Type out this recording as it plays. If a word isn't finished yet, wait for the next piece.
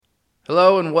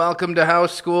Hello and welcome to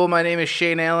House School. My name is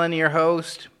Shane Allen, your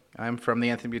host. I'm from the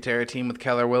Anthony Butera team with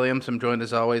Keller Williams. I'm joined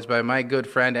as always by my good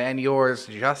friend and yours,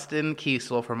 Justin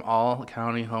Kiesel from All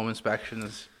County Home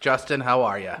Inspections. Justin, how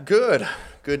are you? Good.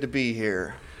 Good to be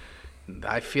here.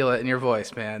 I feel it in your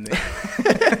voice, man.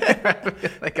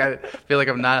 I feel like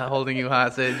I'm not holding you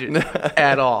hostage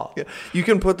at all. You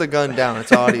can put the gun down.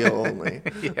 It's audio only.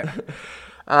 Yeah.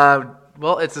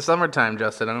 Well, it's the summertime,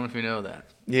 Justin. I don't know if you know that.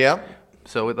 Yeah.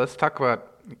 So let's talk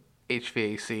about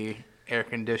HVAC, air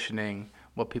conditioning,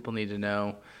 what people need to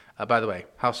know. By the way,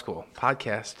 House School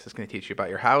podcast is going to teach you about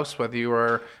your house, whether you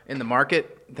are in the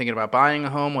market thinking about buying a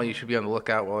home, well, you should be on the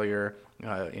lookout while you're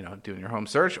doing your home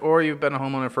search, or you've been a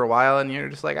homeowner for a while and you're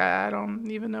just like, I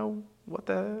don't even know what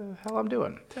the hell I'm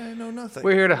doing. I know nothing.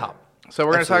 We're here to help. So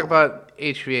we're going to talk Absolutely. about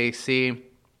HVAC,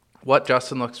 what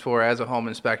Justin looks for as a home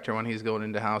inspector when he's going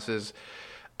into houses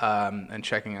and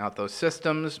checking out those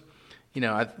systems.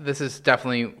 This is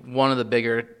definitely one of the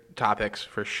bigger topics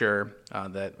for sure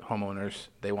that homeowners,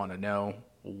 they want to know.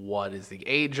 What is the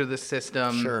age of the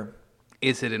system? Sure.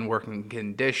 Is it in working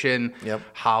condition? Yep.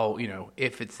 How,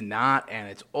 if it's not and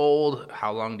it's old,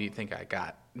 how long do you think I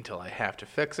got until I have to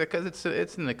fix it? Because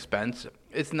it's an expense.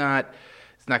 It's not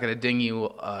going to ding you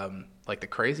like the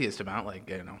craziest amount, like,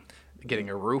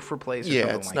 getting a roof replaced or something like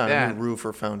that. Yeah, it's not a new roof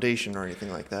or foundation or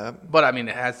anything like that. But, it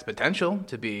has potential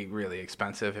to be really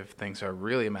expensive if things are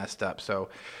really messed up. So,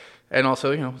 and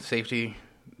also, safety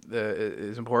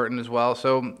is important as well.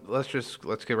 So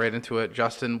let's get right into it.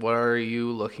 Justin, what are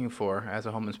you looking for as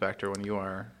a home inspector when you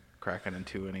are cracking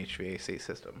into an HVAC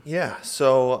system? Yeah,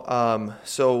 so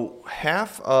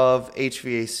half of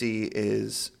HVAC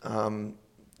is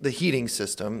the heating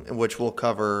system, which we'll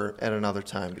cover at another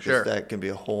time because Sure. that can be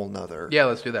a whole nother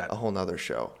Let's do that. a whole nother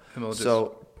show. And we'll just-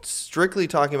 So strictly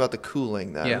talking about the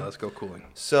cooling then. Yeah, let's go cooling.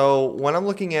 So when I'm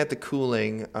looking at the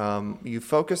cooling, you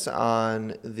focus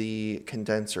on the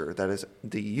condenser, that is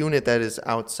the unit that is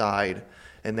outside,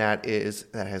 and that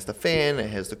has the fan, it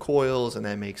has the coils, and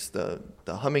that makes the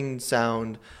humming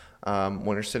sound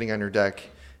when you're sitting on your deck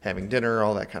having dinner,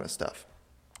 all that kind of stuff.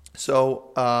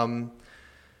 So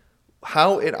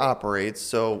how it operates,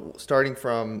 so starting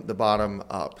from the bottom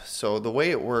up. So the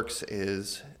way it works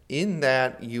is in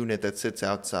that unit that sits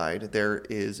outside, there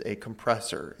is a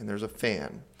compressor and there's a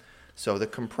fan. So the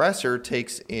compressor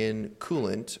takes in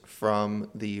coolant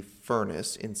from the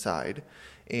furnace inside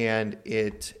and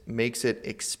it makes it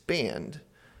expand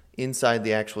inside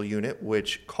the actual unit,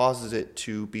 which causes it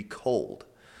to be cold.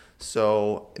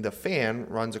 So the fan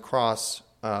runs across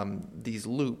these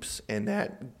loops and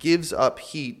that gives up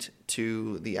heat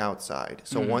to the outside.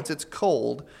 So once it's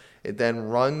cold, it then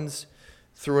runs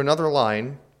through another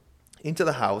line into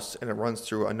the house, and it runs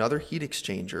through another heat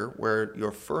exchanger where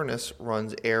your furnace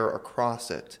runs air across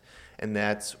it, and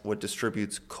that's what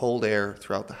distributes cold air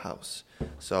throughout the house.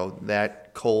 So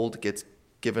that cold gets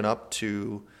given up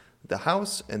to the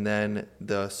house, and then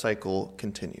the cycle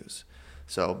continues.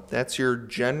 So that's your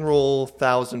general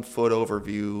 1,000-foot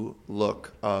overview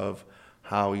look of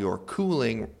how your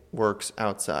cooling works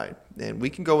outside. And we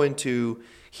can go into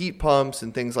heat pumps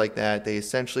and things like that. They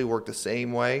essentially work the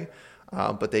same way.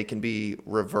 But they can be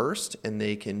reversed and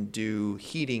they can do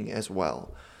heating as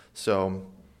well. So,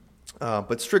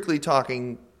 but strictly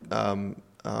talking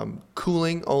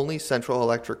cooling only, central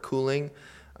electric cooling,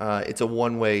 it's a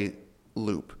one-way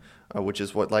loop, which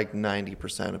is what like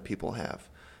 90% of people have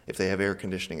if they have air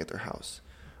conditioning at their house.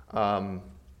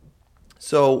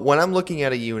 So when I'm looking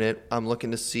at a unit, I'm looking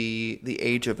to see the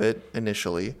age of it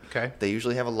initially. Okay. They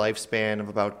usually have a lifespan of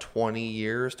about 20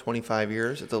 years, 25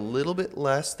 years. It's a little bit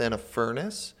less than a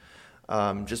furnace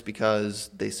just because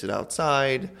they sit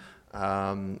outside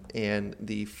and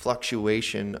the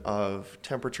fluctuation of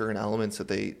temperature and elements that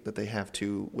they have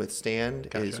to withstand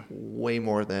is way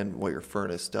more than what your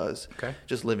furnace does,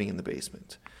 just living in the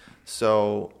basement.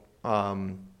 So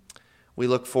we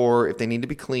look for if they need to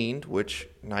be cleaned, which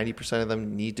 90% of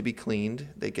them need to be cleaned.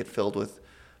 They get filled with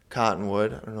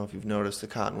cottonwood. I don't know if you've noticed the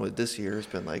cottonwood this year has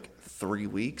been like 3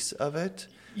 weeks of it.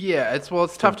 Yeah, it's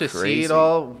tough to see crazy. it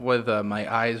all with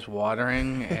my eyes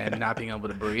watering and not being able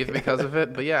to breathe because of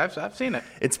it. But yeah, I've seen it.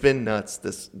 It's been nuts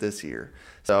this year.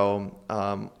 So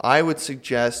I would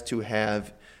suggest to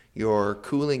have your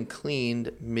cooling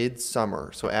cleaned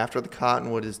midsummer. So after the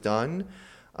cottonwood is done,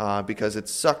 because it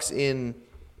sucks in.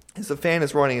 As the fan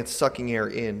is running, it's sucking air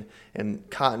in, and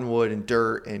cottonwood and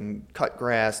dirt and cut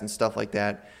grass and stuff like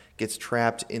that gets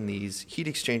trapped in these heat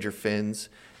exchanger fins,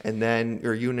 and then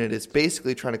your unit is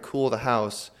basically trying to cool the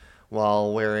house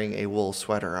while wearing a wool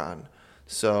sweater on.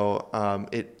 So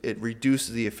it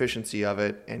reduces the efficiency of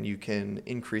it, and you can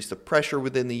increase the pressure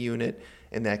within the unit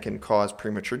and that can cause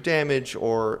premature damage,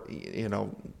 or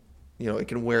it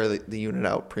can wear the unit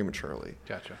out prematurely.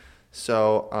 Gotcha.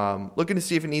 So looking to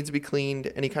see if it needs to be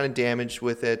cleaned, any kind of damage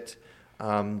with it.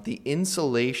 The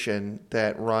insulation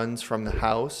that runs from the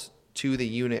house to the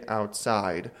unit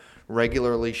outside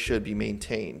regularly should be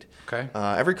maintained. Okay.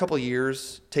 Every couple of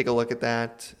years, take a look at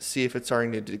that, see if it's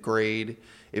starting to degrade,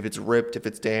 if it's ripped, if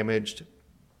it's damaged.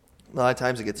 A lot of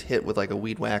times it gets hit with like a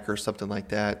weed whacker or something like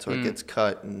that, so it gets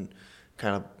cut and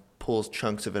kind of pulls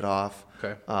chunks of it off.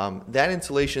 Okay. That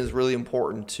insulation is really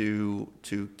important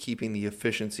to keeping the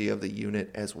efficiency of the unit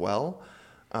as well,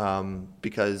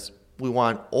 because we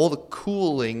want all the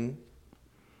cooling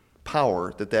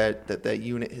power that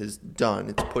unit has done.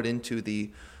 It's put into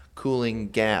the cooling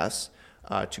gas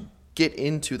to get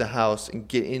into the house and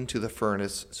get into the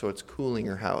furnace, so it's cooling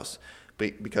your house.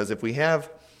 Because if we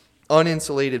have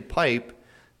uninsulated pipe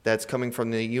that's coming from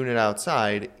the unit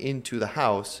outside into the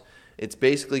house, it's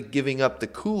basically giving up the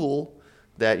cool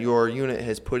that your unit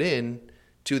has put in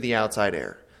to the outside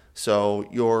air. So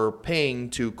you're paying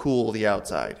to cool the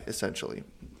outside, essentially.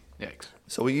 Yikes.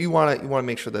 So you want to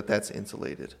make sure that that's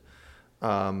insulated.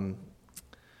 What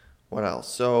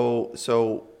else?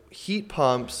 So heat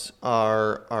pumps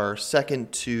are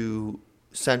second to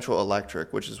central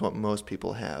electric, which is what most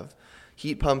people have.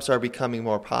 Heat pumps are becoming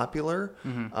more popular.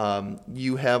 Mm-hmm.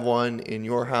 You have one in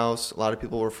your house. A lot of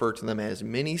people refer to them as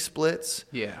mini splits.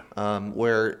 Yeah.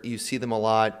 Where you see them a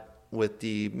lot with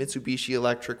the Mitsubishi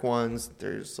electric ones.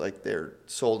 They're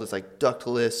sold as like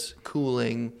ductless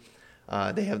cooling.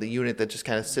 They have the unit that just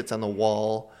kind of sits on the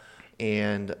wall,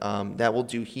 and that will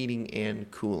do heating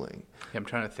and cooling. Yeah, I'm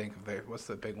trying to think of what's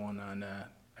the big one on.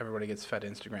 Everybody gets fed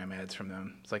Instagram ads from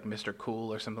them. It's like Mr.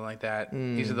 Cool or something like that.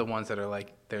 These are the ones that are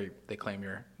like they claim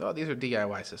these are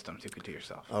DIY systems you could do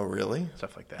yourself. Oh, really?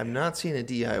 Stuff like that. I'm not seeing a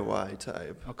DIY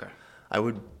type. Okay. I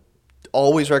would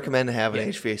always recommend to have an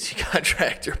HVAC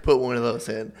contractor put one of those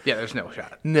in. Yeah, there's no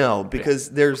shot. No, because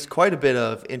there's quite a bit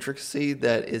of intricacy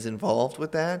that is involved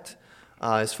with that,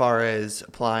 as far as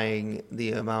applying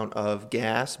the amount of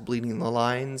gas, bleeding the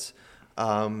lines.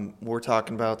 We're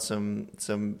talking about some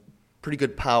pretty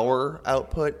good power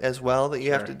output as well that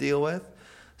you have to deal with.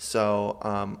 So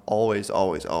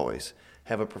always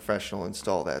have a professional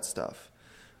install that stuff.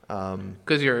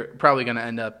 Because you're probably going to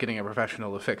end up getting a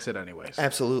professional to fix it anyways.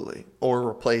 Absolutely. Or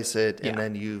replace it, and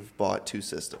then you've bought two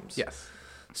systems. Yes.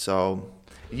 So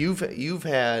you've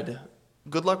had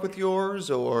good luck with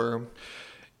yours, or?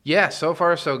 Yeah, so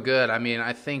far so good. I mean,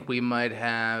 I think we might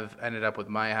have ended up with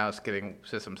my house getting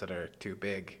systems that are too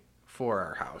big for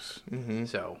our house. Mm-hmm.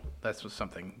 So that's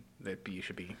something that you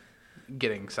should be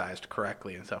getting sized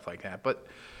correctly and stuff like that. But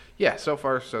yeah, so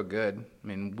far so good. I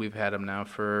mean, we've had them now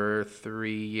for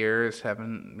 3 years.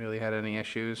 Haven't really had any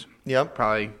issues. Yep.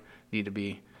 Probably need to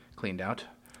be cleaned out.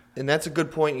 And that's a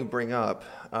good point you bring up.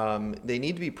 They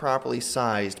need to be properly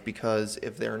sized, because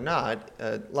if they're not,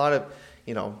 a lot of,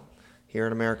 here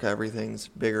in America, everything's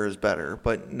bigger is better,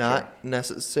 but not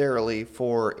necessarily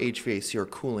for HVAC or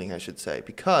cooling, I should say.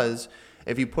 Because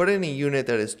if you put in a unit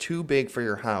that is too big for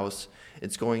your house,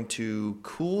 it's going to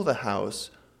cool the house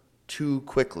too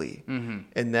quickly. Mm-hmm.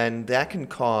 And then that can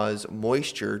cause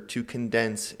moisture to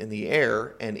condense in the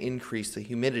air and increase the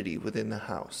humidity within the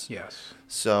house. Yes.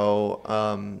 So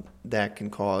that can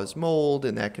cause mold,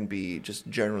 and that can be just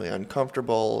generally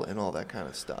uncomfortable and all that kind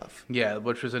of stuff. Yeah,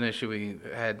 which was an issue we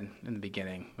had in the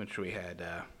beginning, which we had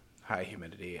high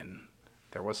humidity, and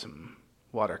there was some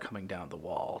water coming down the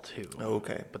wall too.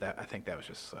 Okay. But I think that was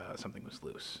just something was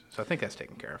loose. So I think that's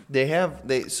taken care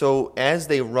of. So as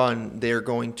they run, they're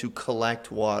going to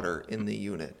collect water in the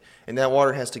unit, and that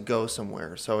water has to go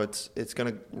somewhere. So it's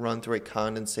going to run through a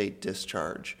condensate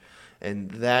discharge,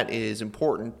 and that is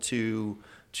important to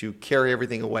carry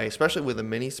everything away, especially with a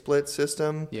mini split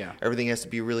system. Yeah. Everything has to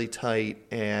be really tight,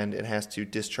 and it has to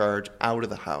discharge out of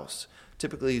the house.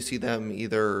 Typically, you see them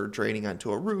either draining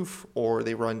onto a roof, or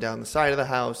they run down the side of the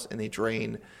house and they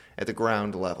drain at the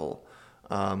ground level.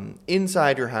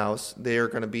 Inside your house, they are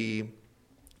going to be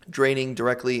draining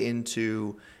directly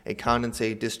into a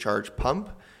condensate discharge pump,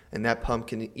 and that pump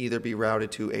can either be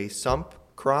routed to a sump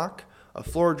crock, a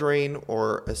floor drain,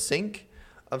 or a sink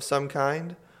of some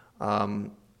kind.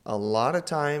 A lot of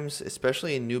times,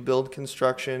 especially in new build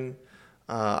construction,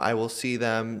 I will see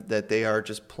them that they are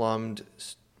just plumbed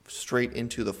straight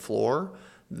into the floor.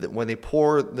 When they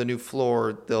pour the new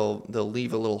floor, they'll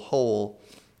leave a little hole,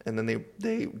 and then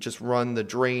they just run the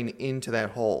drain into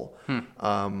that hole.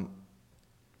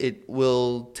 It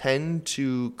will tend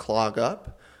to clog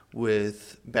up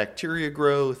with bacteria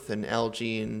growth and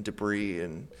algae and debris,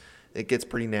 and it gets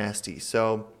pretty nasty.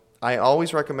 So I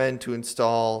always recommend to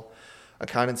install a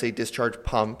condensate discharge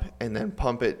pump and then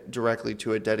pump it directly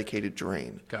to a dedicated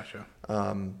drain. Gotcha.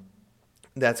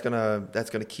 That's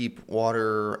gonna keep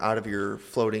water out of your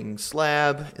floating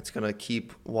slab. It's gonna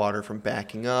keep water from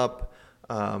backing up.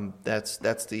 That's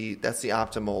the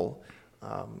optimal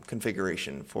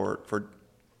configuration for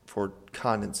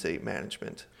condensate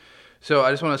management. So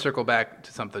I just want to circle back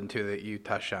to something too that you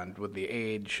touched on with the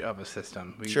age of a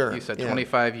system. Sure. You said yeah.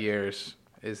 25 years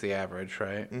is the average,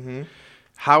 right? Mm-hmm.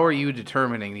 How are you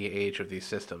determining the age of these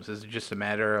systems? Is it just a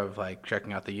matter of like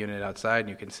checking out the unit outside and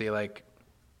you can see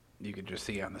you can just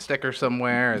see on the sticker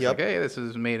somewhere? It's Yep. like, hey, this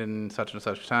is made in such and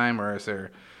such time, or is there,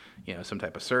 some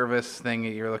type of service thing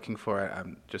that you're looking for?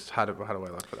 Just how do I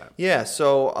look for that? Yeah,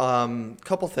 so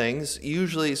couple things.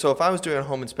 Usually, so if I was doing a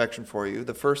home inspection for you,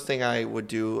 the first thing I would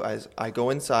do is I go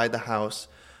inside the house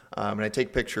and I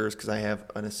take pictures because I have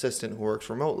an assistant who works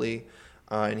remotely,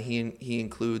 and he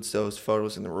includes those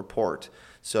photos in the report.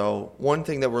 So one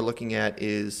thing that we're looking at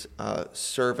is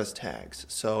service tags.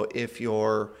 So if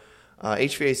your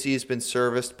HVAC has been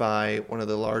serviced by one of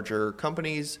the larger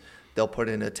companies, they'll put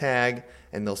in a tag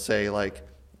and they'll say like,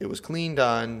 it was cleaned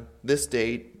on this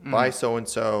date by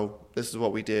so-and-so, this is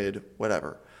what we did,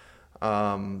 whatever.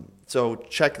 So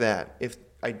check that. If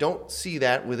I don't see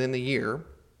that within the year,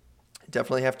 I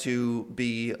definitely have to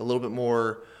be a little bit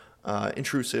more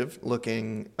intrusive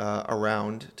looking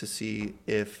around to see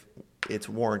if it's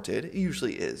warranted. It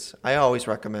usually is. I always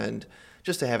recommend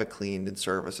just to have it cleaned and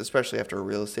serviced, especially after a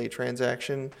real estate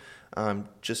transaction.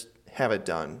 Just have it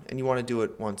done, and you want to do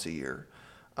it once a year.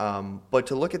 But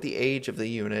to look at the age of the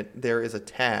unit, there is a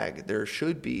tag. There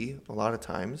should be, a lot of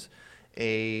times,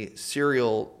 a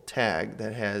serial tag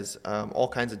that has all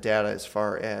kinds of data as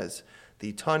far as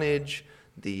the tonnage,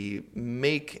 the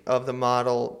make of the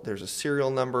model. There's a serial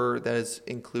number that is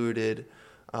included,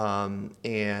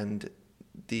 and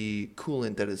the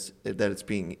coolant that is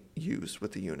being used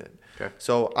with the unit. Okay.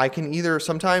 So I can either,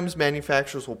 sometimes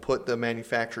manufacturers will put the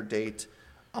manufacture date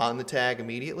on the tag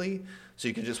immediately, so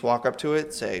you can just walk up to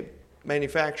it, say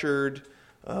manufactured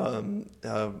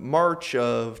March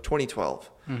of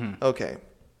 2012. Mm-hmm. Okay.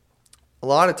 A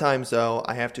lot of times though,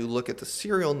 I have to look at the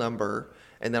serial number,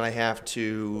 and then I have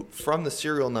to, from the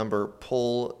serial number,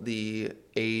 pull the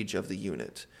age of the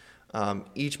unit.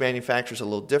 Each manufacturer is a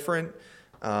little different.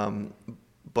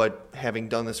 But having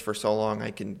done this for so long,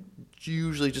 I can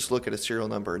usually just look at a serial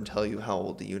number and tell you how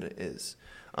old the unit is.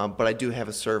 But I do have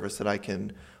a service that I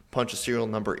can punch a serial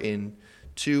number in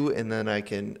to, and then I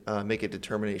can make a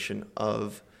determination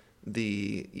of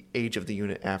the age of the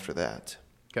unit after that.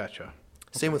 Gotcha.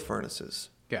 Same with furnaces.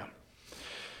 Yeah.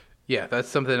 Yeah, that's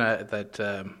something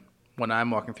that when I'm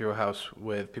walking through a house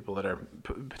with people that are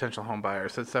potential home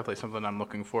buyers, that's definitely something I'm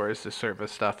looking for, is the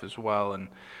service stuff as well. And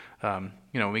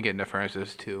when we get into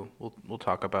furnaces too, we'll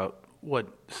talk about what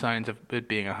signs of it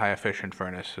being a high efficient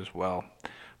furnace as well.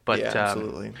 But yeah,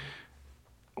 absolutely.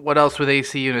 What else with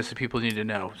AC units do people need to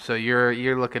know? So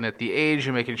you're looking at the age,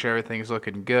 you're making sure everything's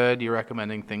looking good. You're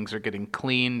recommending things are getting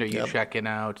cleaned. Are you checking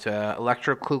out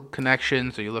electrical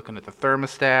connections? Are you looking at the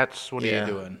thermostats? What are you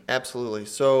doing? Absolutely.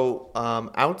 So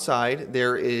outside,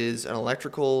 there is an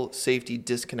electrical safety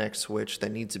disconnect switch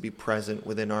that needs to be present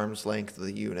within arm's length of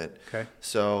the unit. Okay.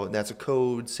 So that's a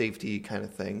code safety kind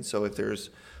of thing. So if there's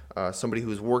somebody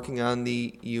who's working on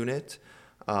the unit,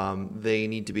 they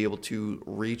need to be able to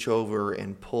reach over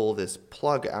and pull this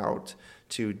plug out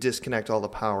to disconnect all the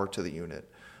power to the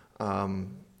unit.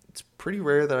 It's pretty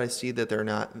rare that I see that they're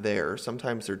not there.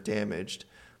 Sometimes they're damaged,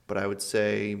 but I would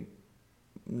say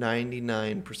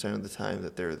 99% of the time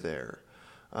that they're there.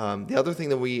 The other thing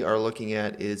that we are looking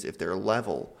at is if they're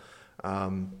level.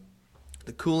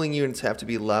 The cooling units have to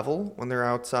be level when they're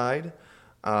outside.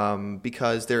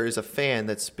 Because there is a fan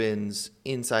that spins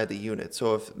inside the unit.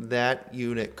 So if that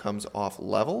unit comes off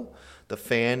level, the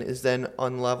fan is then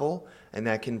unlevel, and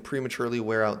that can prematurely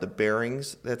wear out the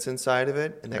bearings that's inside of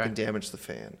it, and that can damage the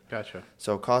fan. Gotcha.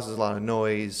 So it causes a lot of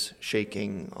noise,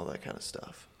 shaking, all that kind of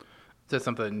stuff. Is that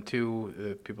something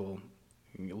too, people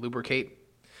lubricate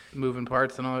moving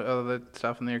parts and all that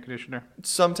stuff in the air conditioner?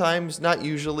 Sometimes, not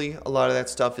usually. A lot of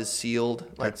that stuff is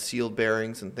sealed, like sealed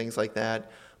bearings and things like that.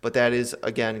 But that is,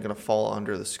 again, going to fall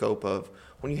under the scope of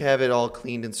when you have it all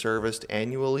cleaned and serviced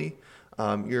annually,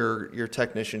 your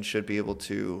technician should be able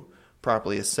to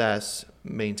properly assess,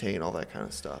 maintain, all that kind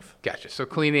of stuff. Gotcha. So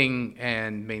cleaning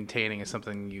and maintaining is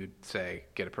something you'd say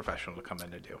get a professional to come in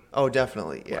to do. Oh,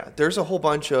 definitely, yeah. Right. There's a whole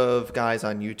bunch of guys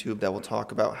on YouTube that will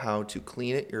talk about how to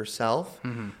clean it yourself.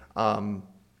 Mm-hmm.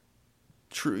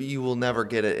 You will never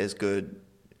get it as good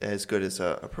as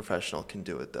a professional can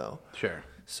do it, though. Sure.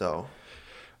 So...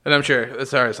 And I'm sure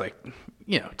as far as like,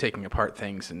 taking apart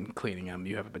things and cleaning them,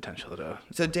 you have a potential to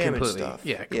So damage completely, stuff.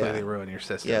 completely ruin your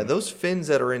system. Yeah, those fins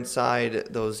that are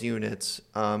inside those units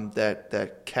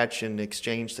that catch and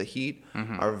exchange the heat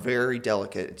are very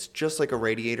delicate. It's just like a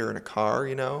radiator in a car,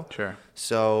 Sure.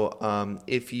 So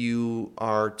if you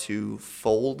are to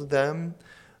fold them,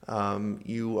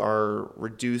 you are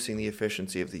reducing the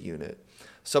efficiency of the unit.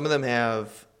 Some of them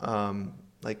have, I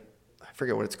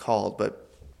forget what it's called, but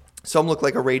some look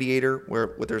like a radiator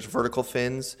where there's vertical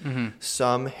fins.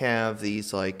 Some have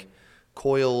these like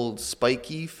coiled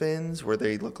spiky fins where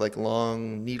they look like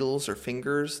long needles or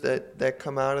fingers that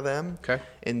come out of them. Okay.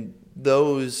 And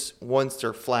those, once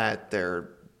they're flat, they're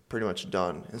pretty much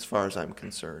done as far as I'm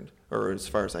concerned, or as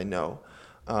far as I know.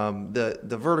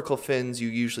 The vertical fins, you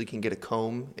usually can get a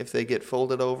comb if they get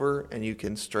folded over, and you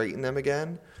can straighten them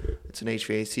again. It's an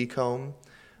HVAC comb.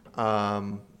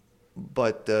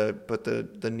 But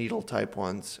the needle type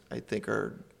ones, I think,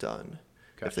 are done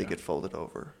if they Gotcha. get folded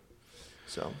over.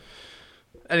 So,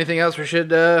 Anything else we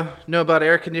should know about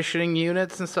air conditioning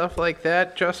units and stuff like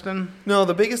that, Justin? no,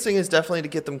 the biggest thing is definitely to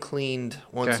get them cleaned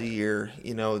once Okay. a year.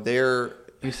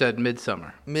 You said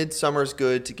midsummer. Midsummer's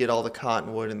good to get all the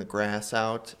cottonwood and the grass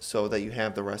out, so that you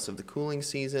have the rest of the cooling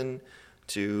season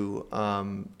to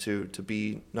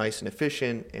be nice and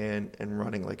efficient and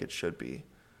running like it should be.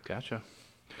 Gotcha.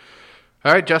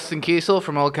 All right, Justin Kiesel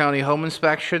from Old County Home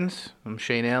Inspections. I'm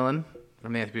Shane Allen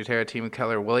from the Anthony Butera team with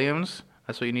Keller Williams.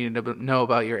 That's what you need to know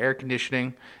about your air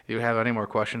conditioning. If you have any more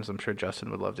questions, I'm sure Justin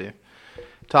would love to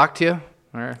talk to you.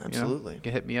 Or, Absolutely. you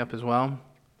can hit me up as well.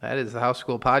 That is the House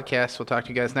School Podcast. We'll talk to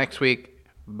you guys next week.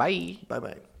 Bye.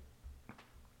 Bye-bye.